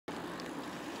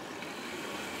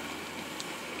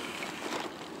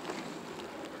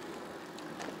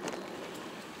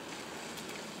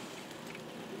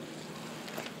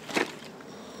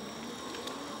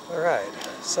Alright,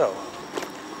 so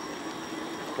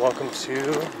welcome to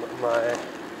my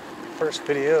first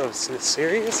video of this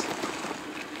series.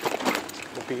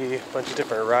 There'll be a bunch of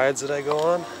different rides that I go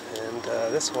on, and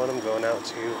this one I'm going out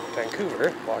to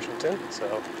Vancouver, Washington.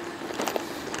 So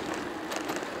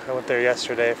I went there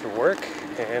yesterday for work,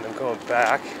 and I'm going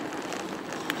back.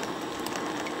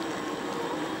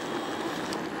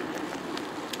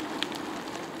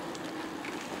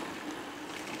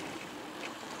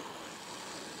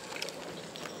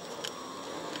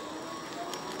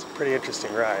 Pretty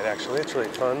interesting ride, actually. It's really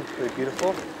fun, really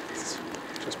beautiful. It's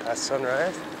just past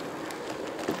sunrise.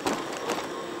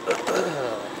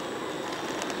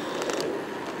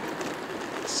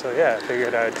 So yeah, I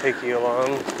figured I would take you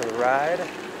along for the ride.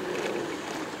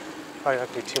 Probably not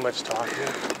gonna be too much talking.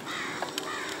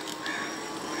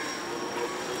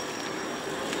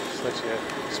 Just let you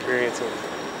experience it.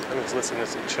 I'm just listening to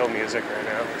some chill music right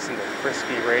now. Listen to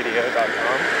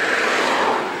friskyradio.com.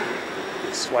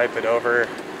 You swipe it over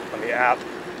on the app,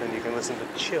 then you can listen to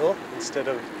chill instead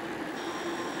of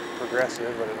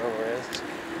progressive, what it normally is.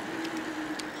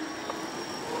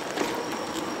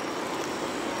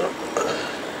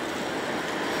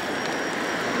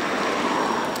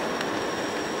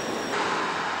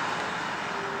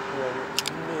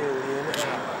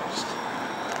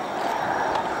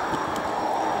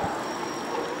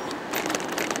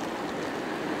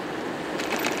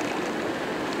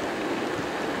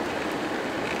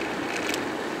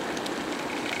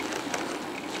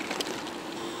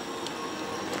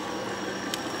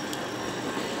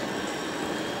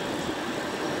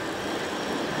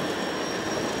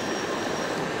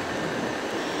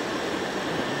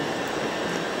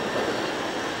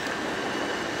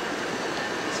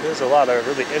 There's a lot of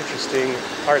really interesting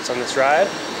parts on this ride.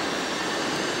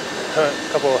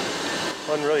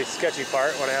 One really sketchy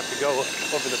part when I have to go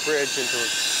over the bridge into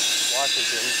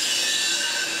Washington.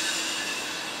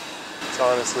 It's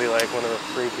honestly like one of the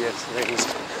freakiest things.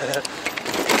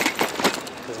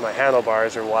 Because my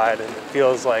handlebars are wide and it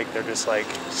feels like they're just like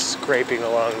scraping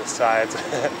along the sides.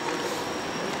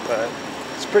 But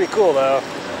it's pretty cool though.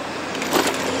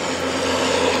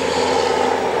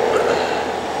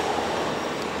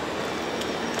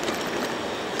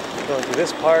 Going through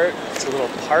this part, it's a little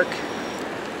park.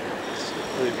 It's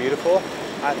really beautiful,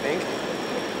 I think.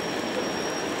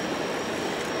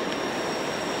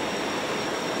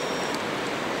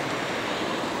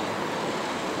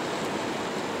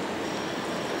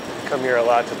 I come here a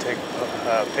lot to take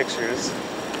pictures.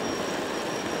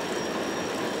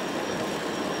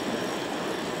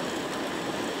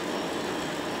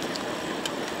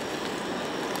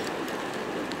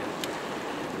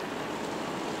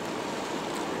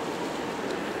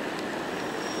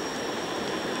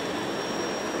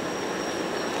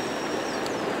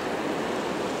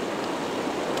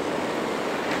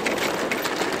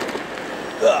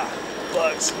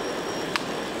 Bugs.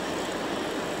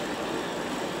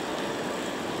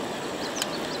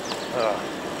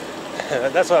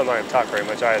 That's why I'm not going to talk very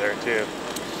much either, too.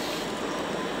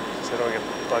 So I don't get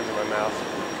bugs in my mouth.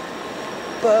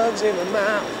 Bugs in my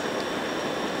mouth.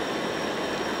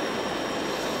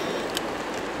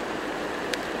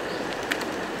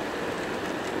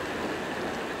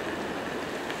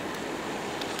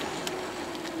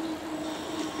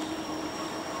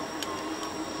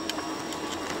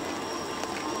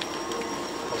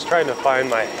 I was trying to find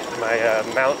my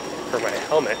mount for my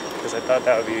helmet because I thought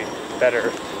that would be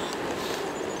better.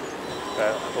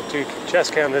 We'll do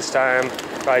chest cam this time,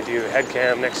 probably do head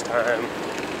cam next time,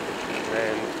 and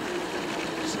then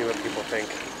see what people think,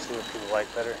 see what people like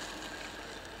better.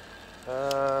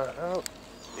 Oh,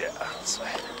 yeah, this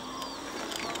way.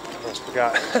 Almost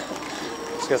forgot.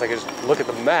 Just because I could just look at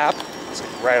the map, it's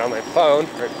right on my phone,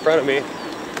 right in front of me.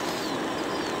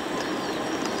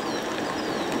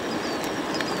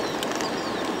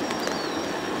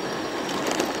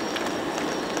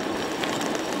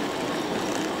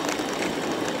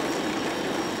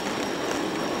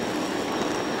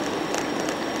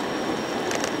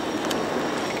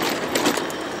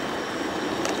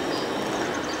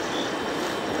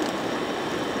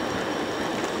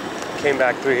 Came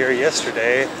back through here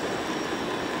yesterday,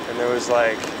 and there was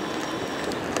like,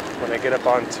 when I get up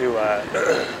onto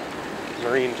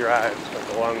Marine Drive, like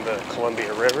along the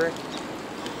Columbia River,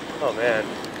 oh man,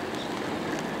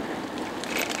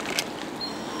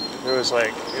 there was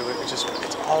like,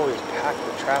 it's always packed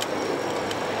with traffic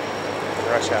in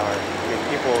rush hour. I mean,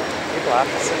 people have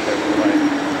to sit there for like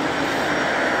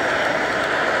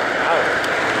an hour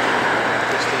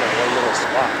just in that one little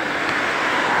spot.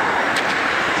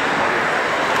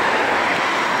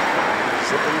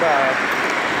 Zipping by.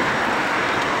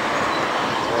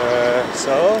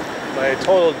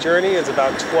 total journey is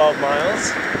about 12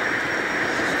 miles.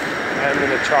 I'm going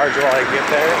to charge while I get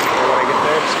there, or when I get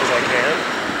there, just because I can.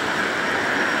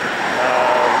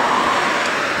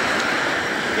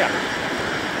 Yeah.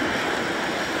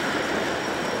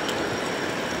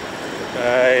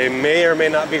 I may or may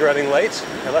not be running late.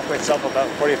 I left myself about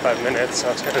 45 minutes, so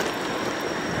I was kind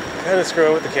of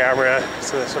screwing with the camera.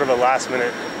 So sort of a last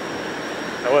minute.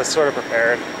 I was sort of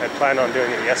prepared. I planned on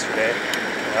doing it yesterday.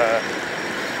 I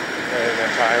didn't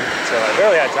have time, so I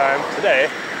barely had time today.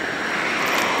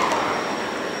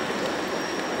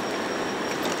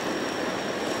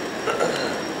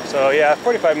 So yeah,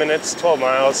 45 minutes, 12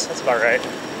 miles, that's about right.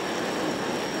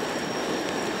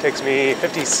 Takes me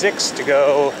 56 to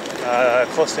go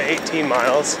close to 18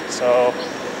 miles, so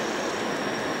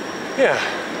yeah,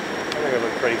 I think it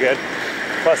looked pretty good.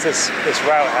 Plus this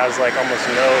route has like almost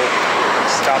no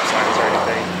stop signs or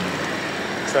anything.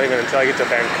 It's not even until I get to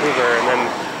Vancouver, and then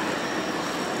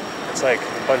it's like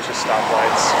a bunch of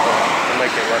stoplights, but I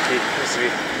might get lucky, we'll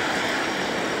see.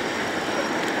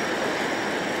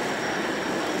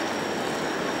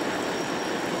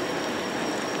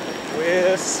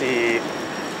 We'll see.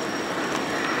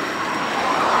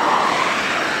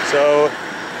 So, you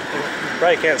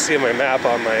probably can't see my map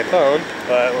on my phone,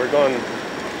 but we're going,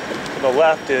 to the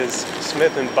left is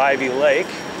Smith and Bivey Lake.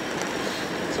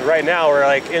 So right now we're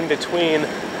like in between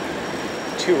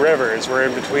two rivers. We're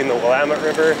in between the Willamette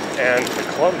River and the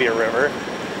Columbia River.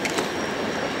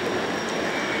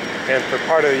 And for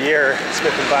part of the year,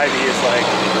 Smith and Bivey is like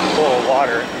full of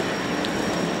water.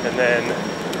 And then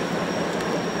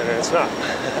it's not.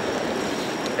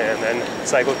 And then the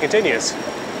cycle continues.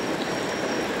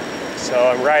 So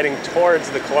I'm riding towards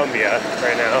the Columbia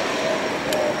right now,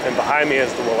 and behind me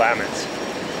is the Willamette.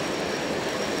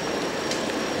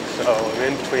 So I'm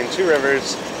in between two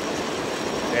rivers,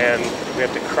 and we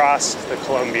have to cross the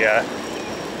Columbia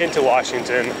into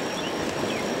Washington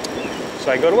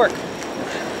so I can go to work.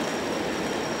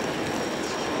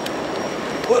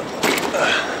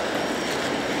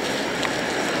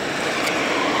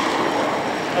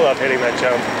 I love hitting that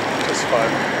jump. It's fun.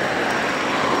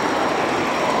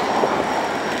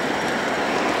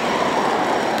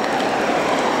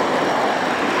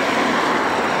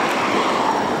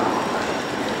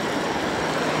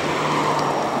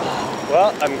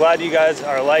 Well, I'm glad you guys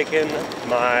are liking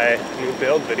my new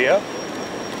build video.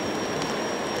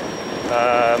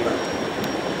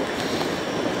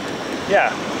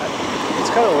 Yeah, it's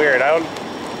kind of weird.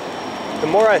 The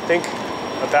more I think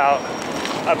about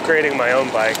upgrading my own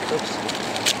bike,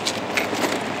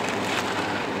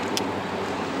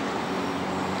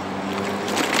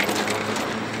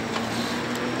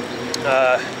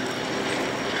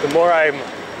 the more I'm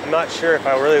not sure if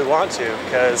I really want to,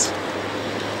 because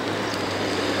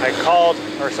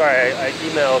I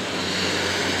emailed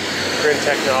Grin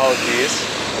Technologies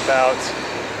about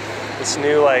this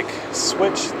new like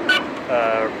switch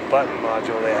button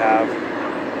module they have,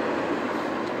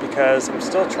 because I'm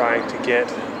still trying to get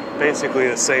basically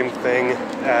the same thing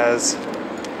as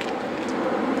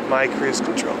my cruise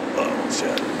control. Oh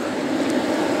shit.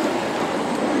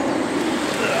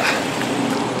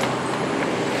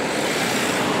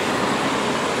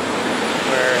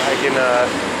 Where I can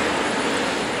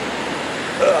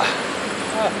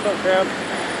foot grab.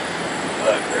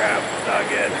 Foot grab. Not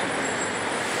good.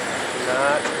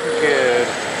 Not good.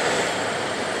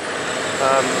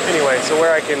 Anyway, so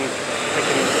where I can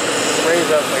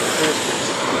raise up my cruise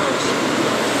control,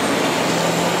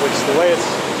 which the way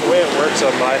it works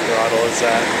on my throttle is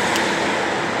that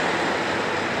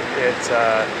it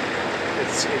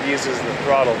uses the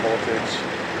throttle voltage.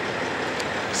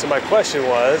 So my question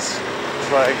was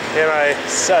like, can I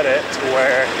set it to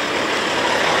where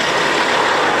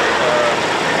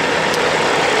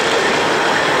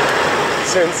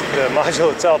since the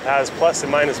module itself has plus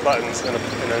and minus buttons and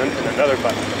another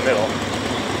button in the middle,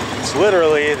 it's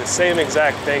literally the same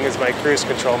exact thing as my cruise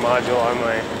control module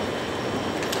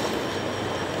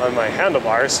on my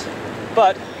handlebars,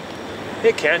 but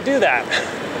it can't do that.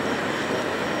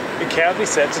 It can't be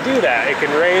set to do that. It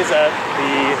can raise up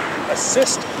the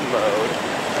assist mode,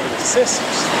 or the assist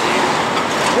speed,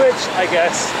 which I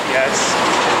guess, yes,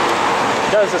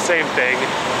 does the same thing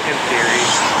in theory.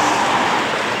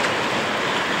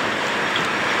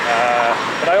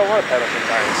 But I don't want to pedal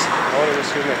sometimes. I want to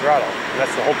just use my throttle. And that's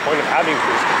the whole point of having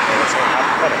cruise control, so I don't have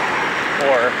to pedal.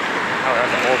 Or I don't have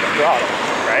to hold the throttle,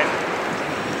 right?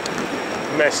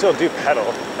 I mean, I still do pedal.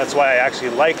 That's why I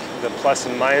actually like the plus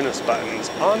and minus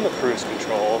buttons on the cruise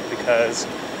control, because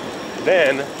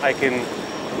then I can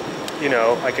you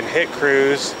know, I can hit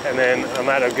cruise and then I'm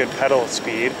at a good pedal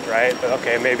speed, right? But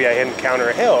okay, maybe I encounter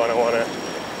a hill and I want to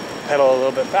pedal a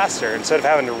little bit faster. Instead of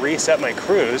having to reset my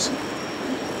cruise,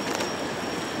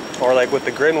 or like with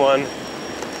the Grin one,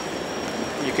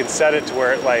 you can set it to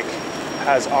where it like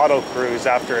has auto cruise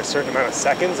after a certain amount of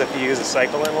seconds if you use a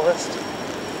cycle analyst.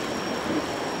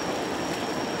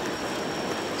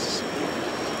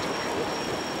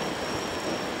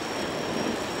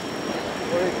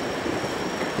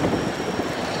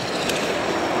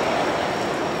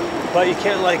 But you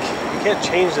can't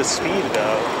change the speed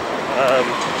though,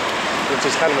 which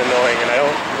is kind of annoying, and I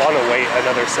don't want to wait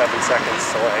another 7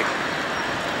 seconds to like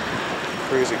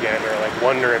cruise again, or like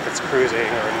wonder if it's cruising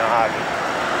or not.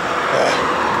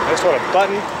 I just want a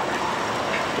button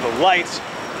with a light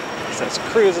that says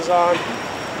cruise is on,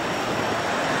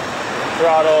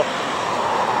 throttle,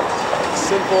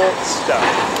 simple stuff.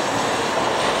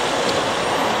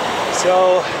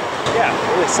 So yeah, it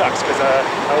really sucks because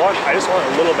I just want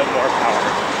a little bit more power.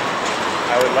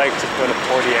 I would like to put a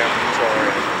 40 amp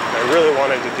controller in. I really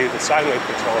wanted to do the sine wave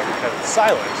controller because it's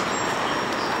silent.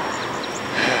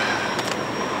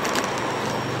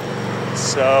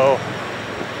 So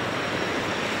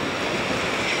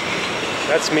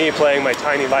that's me playing my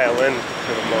tiny violin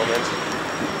for the moment.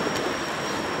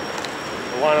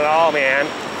 I want it all, man.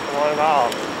 I want it all.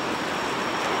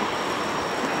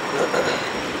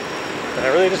 And I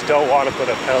really just don't want to put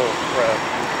a pedal, or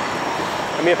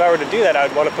I mean, if I were to do that, I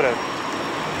would want to put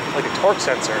like a torque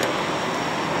sensor in.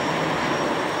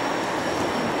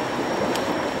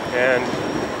 And,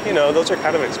 you know, those are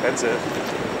kind of expensive.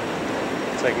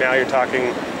 It's like now you're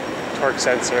talking torque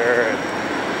sensor and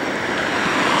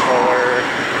controller,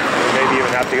 and maybe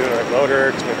even have to get another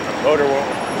motor, because maybe the motor won't,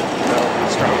 you know,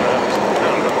 be strong enough. I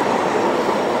don't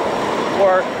know.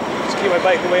 Or just keep my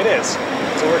bike the way it is,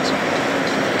 because it works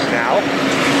now,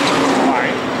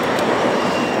 fine.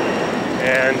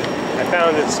 And I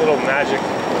found this little magic.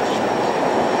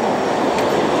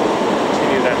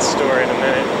 Continue that story in a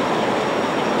minute.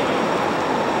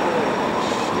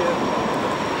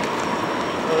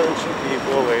 Bunch of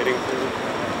people waiting for the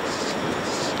bus.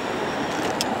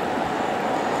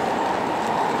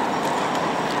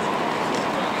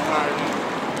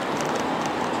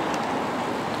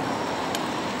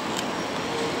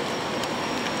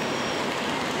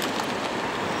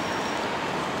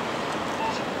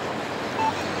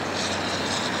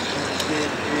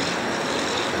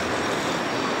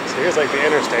 So here's like the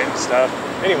interstate and stuff.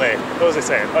 Anyway, what was I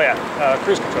saying? Oh yeah,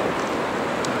 cruise control.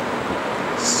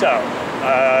 So,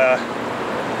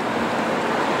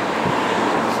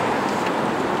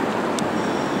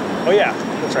 oh yeah,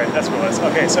 that's right, that's what it was.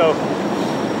 Okay, so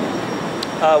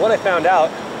what I found out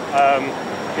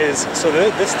is, so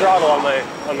this throttle on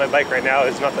my bike right now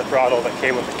is not the throttle that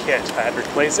came with the kit. I had to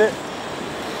replace it.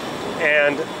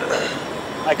 And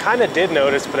I kind of did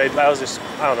notice, but I was just,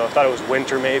 I don't know, I thought it was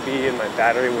winter maybe, and my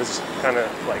battery was kind of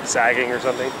like sagging or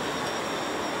something.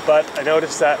 But I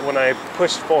noticed that when I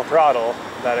pushed full throttle,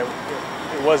 that it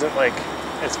wasn't like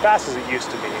as fast as it used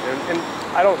to be. And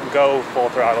I don't go full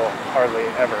throttle hardly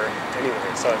ever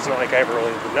anyway, so it's not like I ever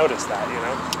really noticed that, you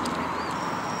know?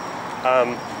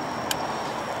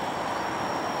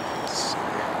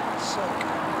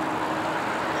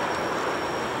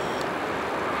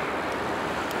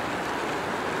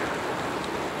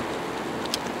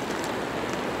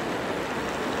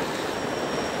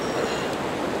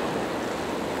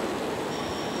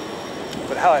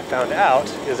 But how I found out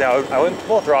is I went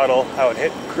full throttle, I would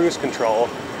hit cruise control,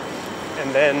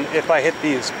 and then if I hit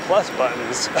these plus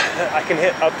buttons, I can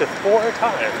hit up to 4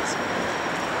 times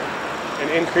and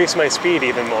increase my speed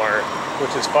even more,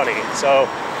 which is funny. So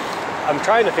I'm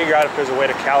trying to figure out if there's a way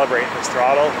to calibrate this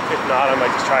throttle. If not, I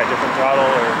might just try a different throttle,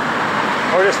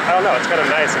 or just, I don't know, it's kind of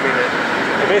nice. I mean,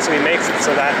 it basically makes it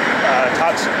so that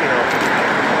tops, you know,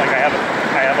 like I have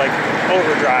like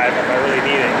overdrive if I really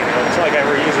need it, you know. It's not like I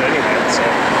ever use it anyway, so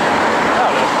I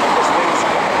don't know, just things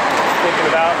thinking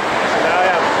about. So now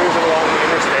yeah, I'm cruising along the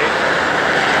interstate.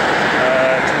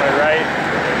 To my right,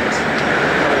 and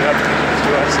coming up to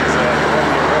us is the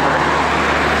Columbia River.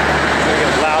 It's gonna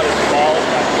get loud as balls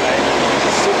that way.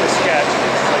 It's super sketch,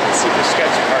 it's like the super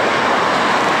sketch part.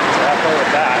 So have fun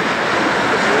with that.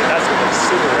 That's gonna be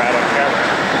super rad on camera.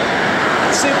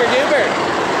 Super duper!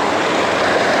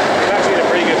 I'm actually in a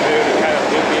pretty good mood and kind of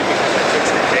loopy because I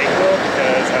fixed the ankle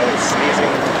because I was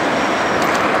sneezing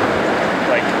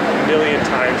like a million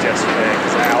times yesterday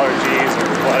because of allergies or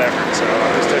whatever. So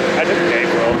I did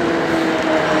Dayquil.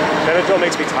 Benadryl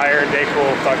makes me tired.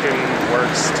 Dayquil fucking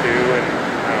works too, and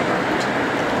I don't know.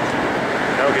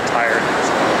 I don't get tired because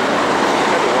I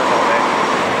have to work all day.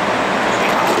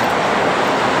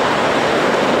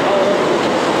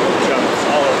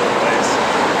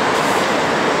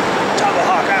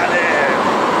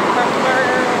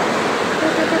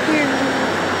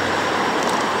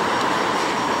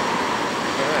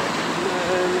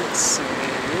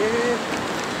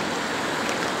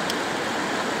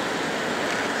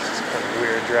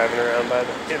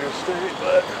 interstate,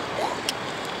 but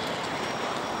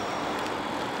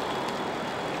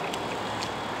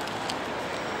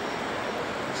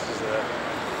this is the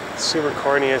super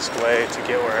corniest way to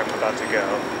get where I'm about to go,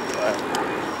 but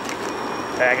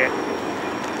bag it.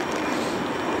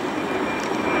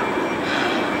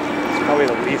 It's probably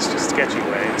the least sketchy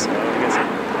way, so I guess it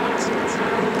makes sense.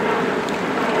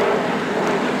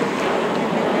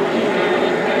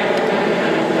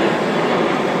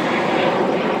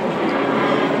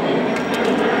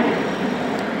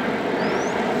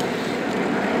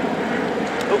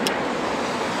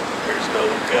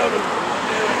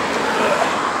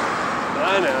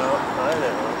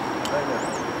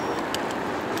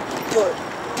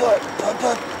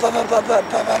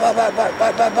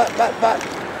 But.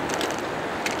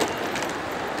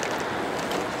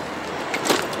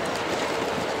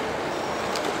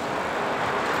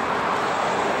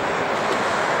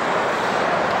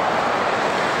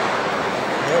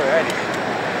 Alrighty.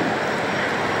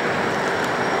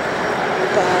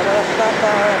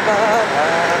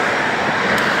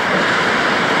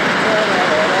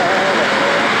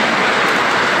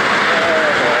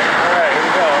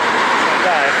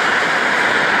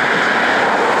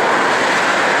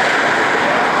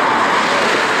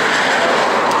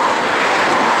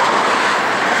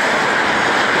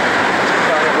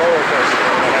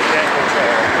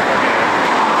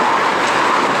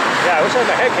 I wish I had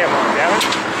my head cam on, damn it.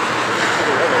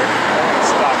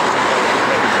 Stop.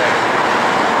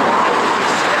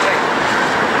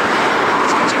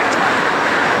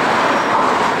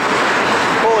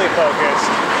 Fully focused.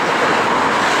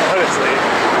 Honestly.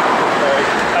 Like,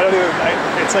 I don't even,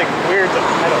 it's like weird to,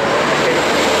 I don't know. I hate it.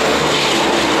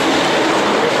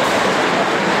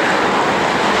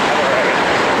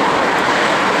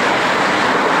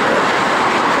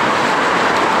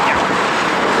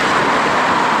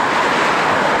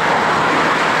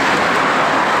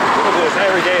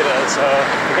 Every day though, so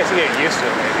I guess you get used to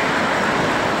it maybe.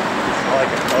 I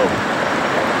like it. Oh.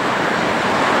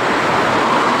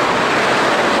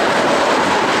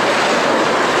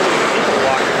 People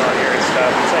walking on here and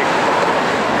stuff. It's like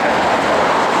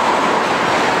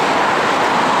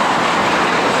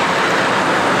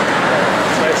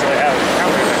it's nice that they have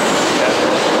counter that.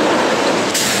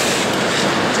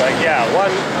 It's like, yeah,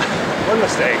 one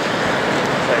mistake.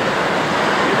 It's like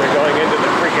either going into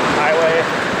the freaking highway,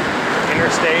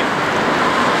 interstate,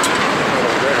 or the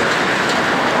river.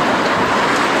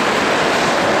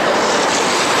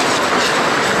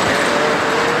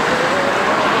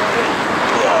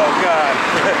 Oh God,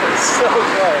 it's so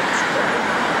close.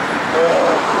 Oh,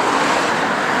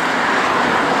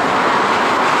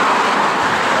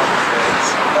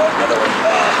 another one.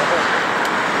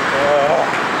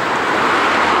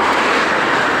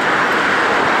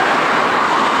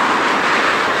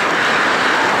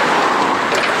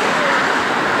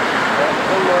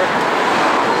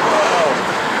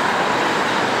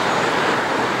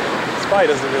 Probably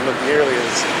doesn't even look nearly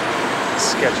as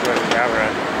sketchy on the camera.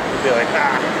 It'd be like,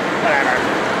 whatever.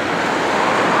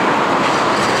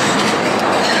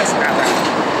 That's nothing.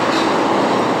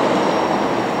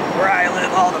 Where I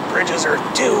live, all the bridges are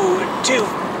two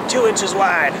inches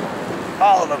wide.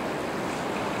 All of them.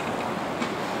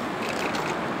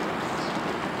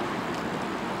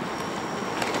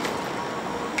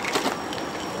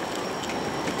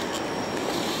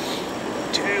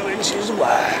 Inches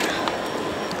wide.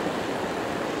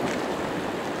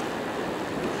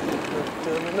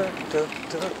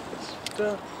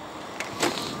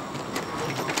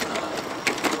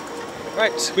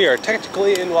 Right, we are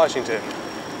technically in Washington. We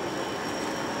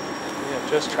have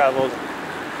just traveled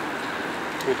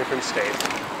to a different state.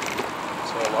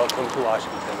 So welcome to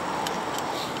Washington.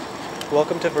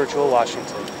 Welcome to virtual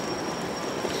Washington.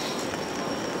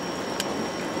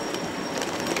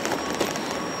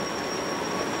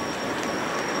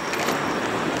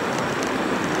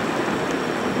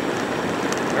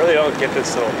 I really don't get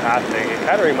this little path thing. It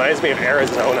kind of reminds me of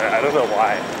Arizona. I don't know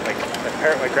why. Like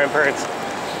my grandparents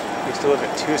used to live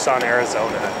in Tucson,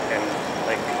 Arizona, and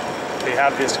like they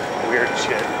have this weird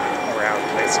shit around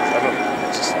places. I don't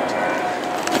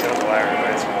know why it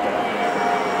reminds me of that.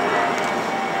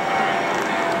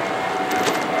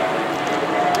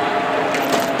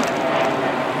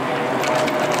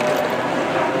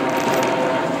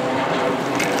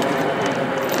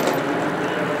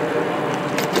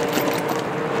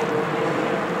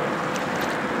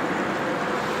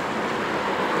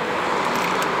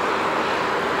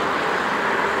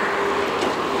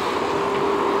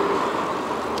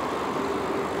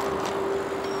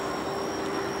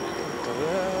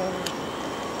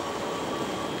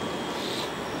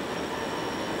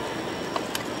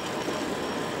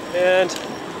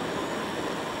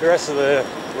 the rest of the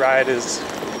ride is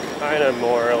kind of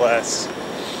more or less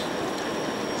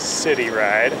city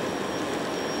ride.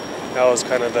 That was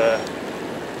kind of the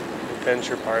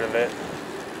adventure part of it.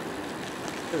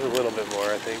 There's a little bit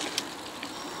more, I think.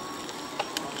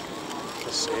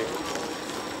 Let's see.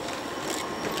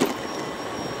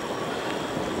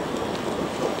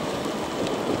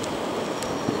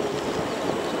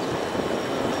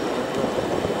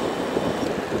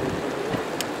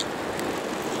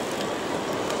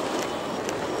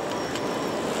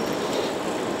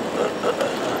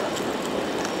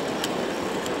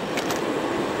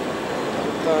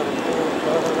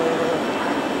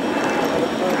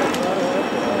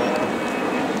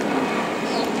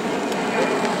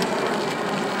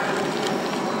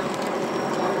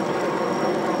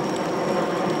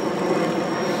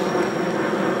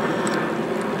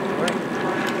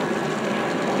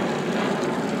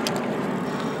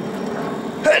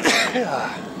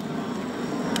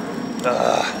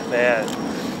 Man,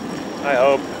 I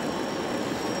hope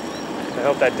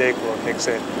that Dayquil kicks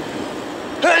in.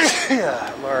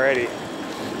 I'm already.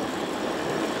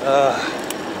 Huh.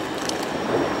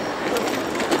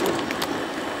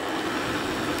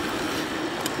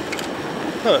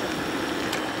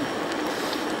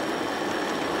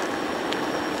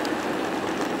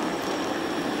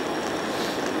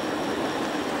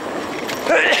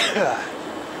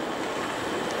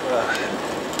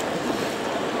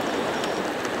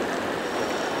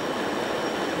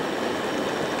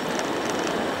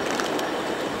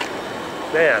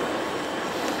 Man, I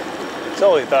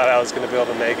totally thought I was going to be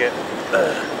able to make it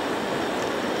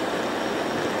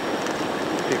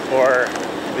before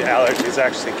the allergies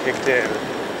actually kicked in.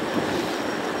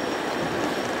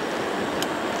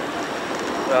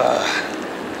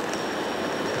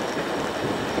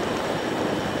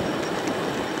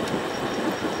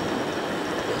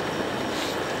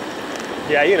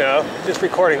 Yeah, you know, just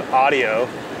recording audio.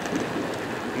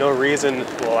 No reason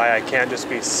why I can't just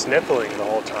be sniffling the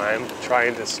whole time,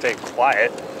 trying to stay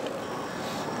quiet.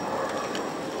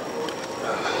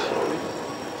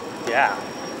 Yeah.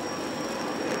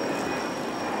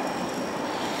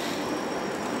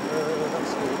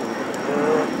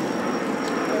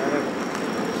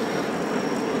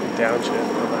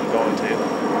 Downshift, I'm not going to.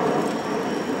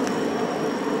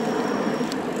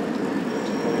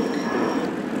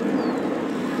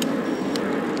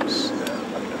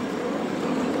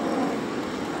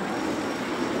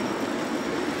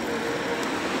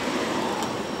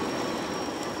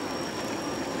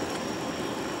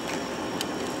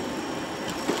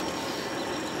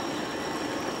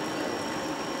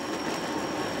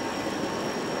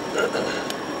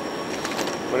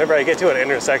 Whenever I get to an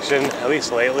intersection, at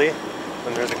least lately,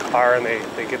 when there's a car and they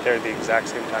get there at the exact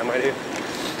same time I do,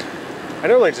 I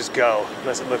normally just go,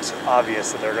 unless it looks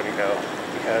obvious that they're gonna go,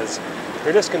 because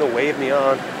they're just gonna wave me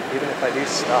on, even if I do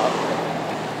stop.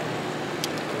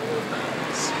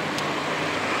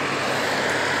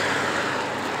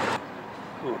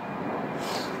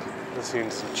 Listening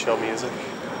to some chill music.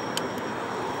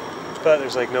 But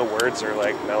there's like no words or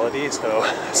like melody, so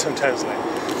sometimes I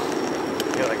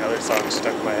get like other songs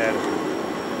stuck in my head.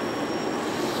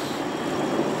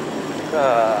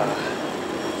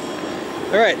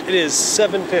 All right, it is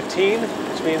 7:15,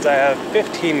 which means I have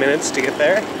 15 minutes to get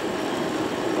there.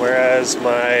 Whereas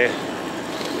my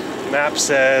map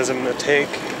says I'm gonna take,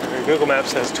 or Google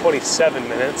Maps says 27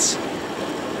 minutes.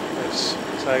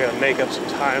 So I gotta make up some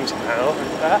time somehow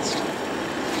and fast.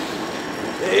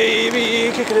 Maybe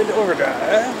kicking into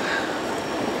overdrive.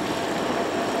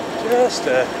 Just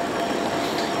to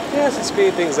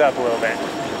speed things up a little bit.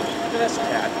 Just a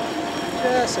tad.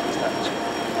 Just a touch.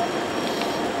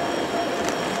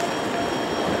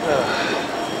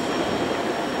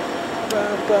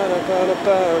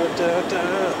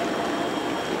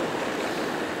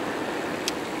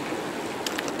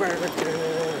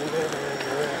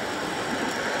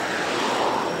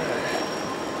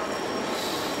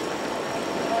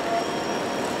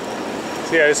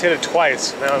 See, I just hit it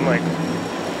twice. Now I'm like,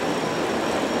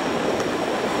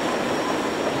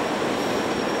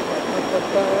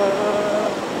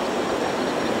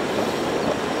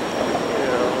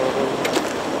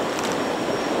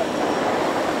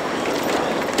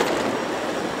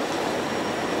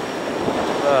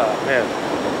 oh man,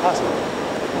 awesome.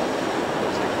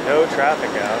 There's like no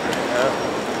traffic out right now.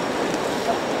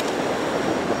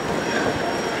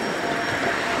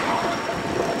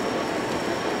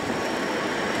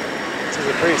 This is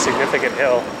a pretty significant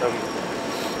hill. I'm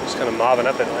just kind of mobbing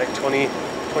up at like 20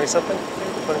 something,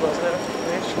 20 miles an hour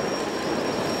range.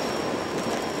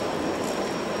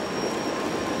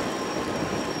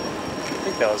 I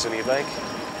think seatbelts in e-bike.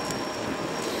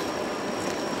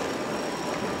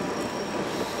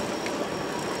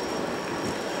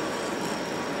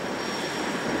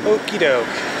 Okie doke.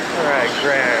 Alright,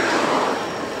 grand.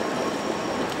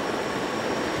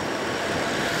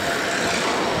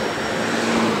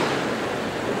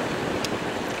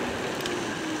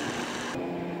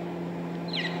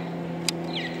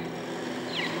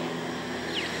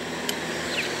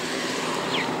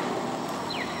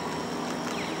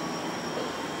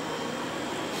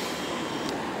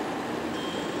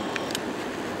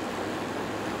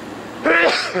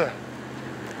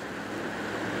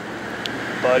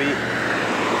 Buddy.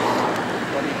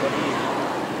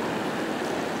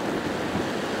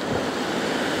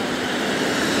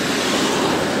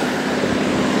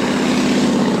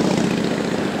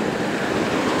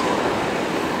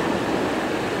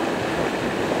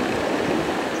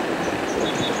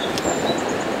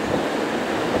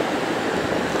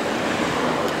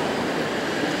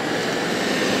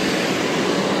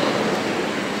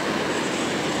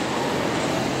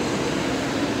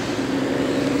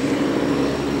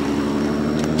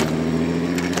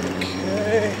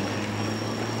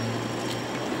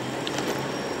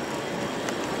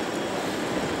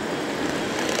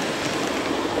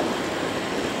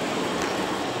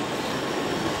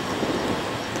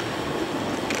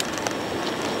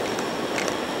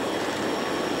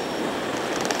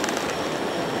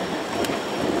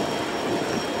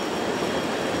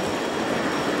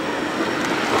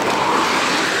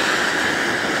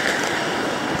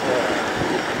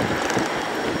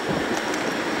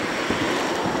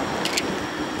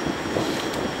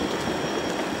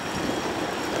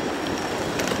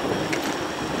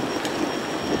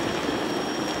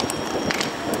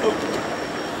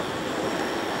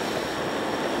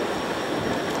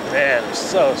 Man, it's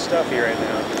so stuffy right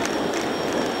now.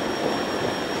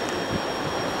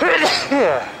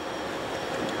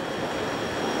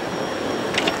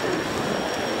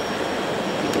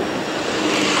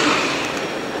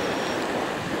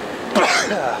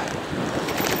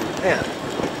 Man.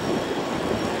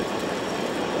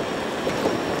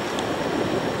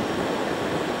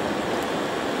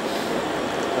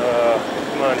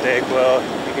 Come on,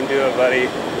 Dayquil. You can do it, buddy.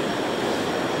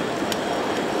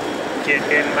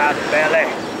 Get in my belly.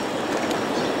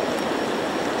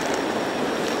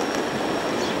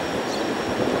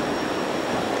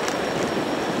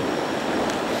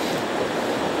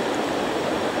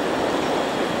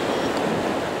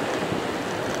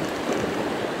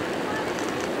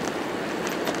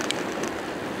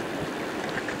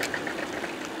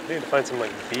 I need to find some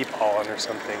like bee pollen or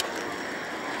something.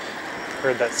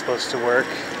 Heard that's supposed to work.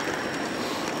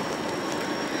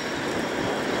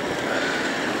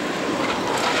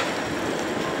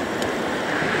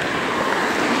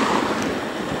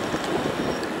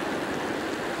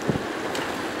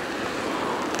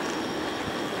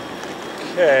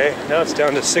 Okay, now it's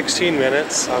down to 16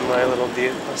 minutes on my little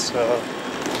deal, so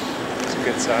it's a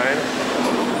good sign.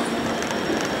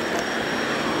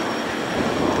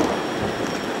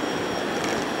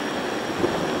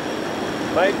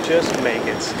 Might just make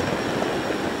it.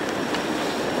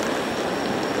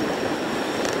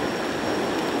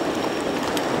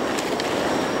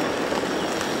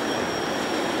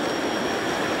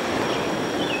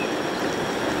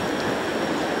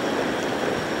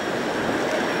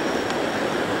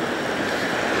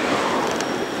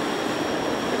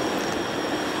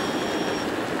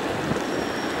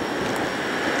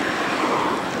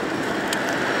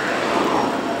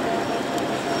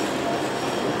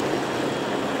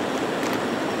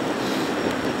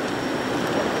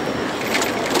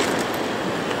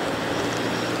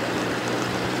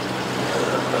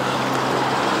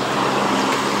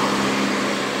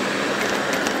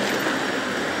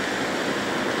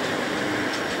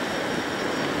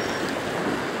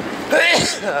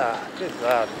 Good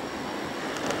God.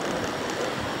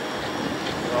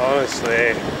 Honestly,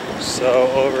 I'm so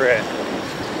over it.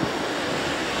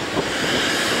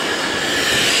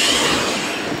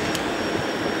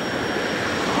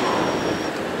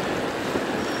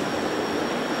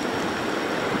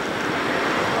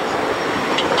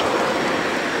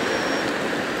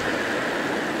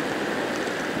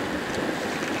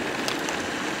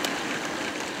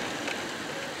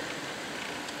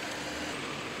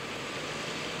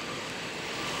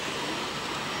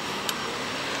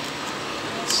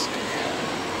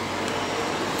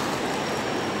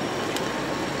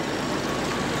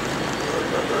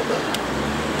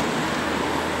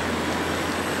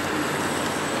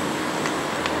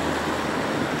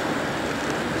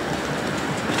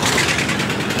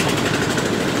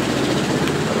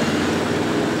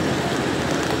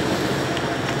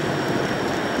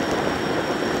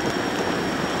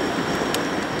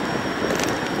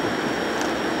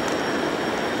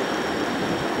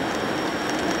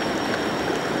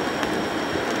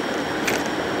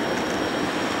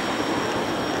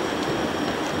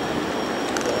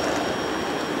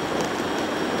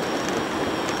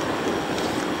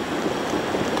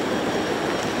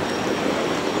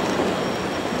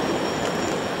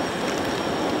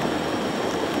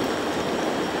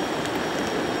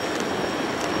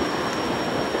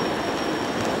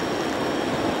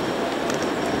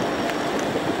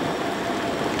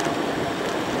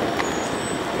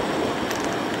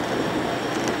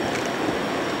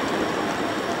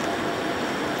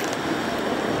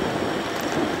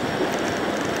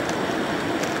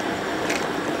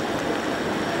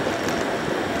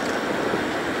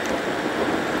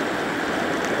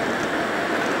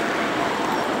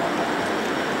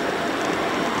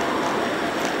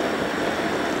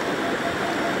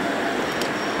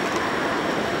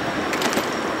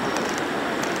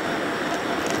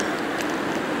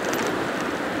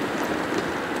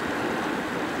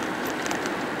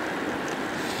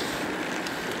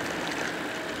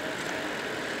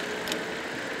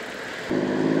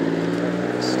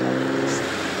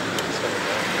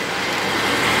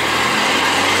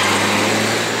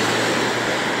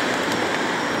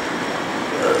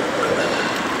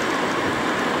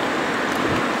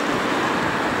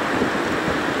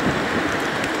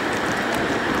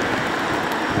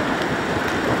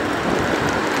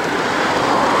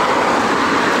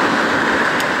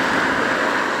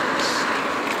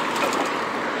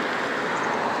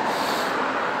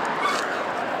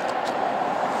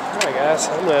 guys.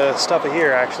 I'm gonna stop it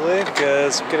here actually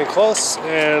because we're getting close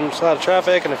and there's a lot of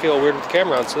traffic and I feel weird with the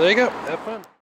camera on. So there you go. Have fun.